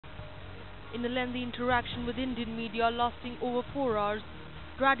In a lengthy interaction with Indian media lasting over 4 hours,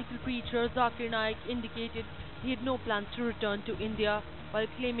 radical preacher Zakir Naik indicated he had no plans to return to India while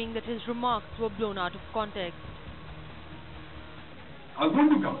claiming that his remarks were blown out of context. I was going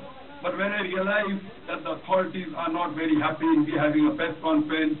to come, but when I realized that the authorities are not very happy in me having a press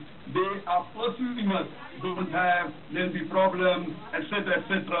conference, they are pursuing us, there'll be problems, etc.,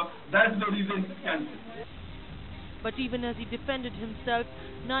 etc. That's the reason to cancel. But even as he defended himself,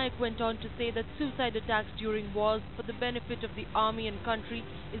 Naik went on to say that suicide attacks during wars for the benefit of the army and country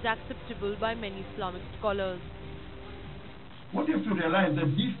is acceptable by many Islamic scholars. What you have to realize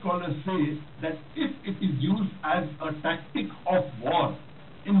that these scholars say that if it is used as a tactic of war,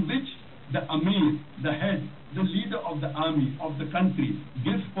 in which the Amir, the head, the leader of the army, of the country,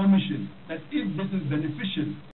 gives permission that if this is beneficial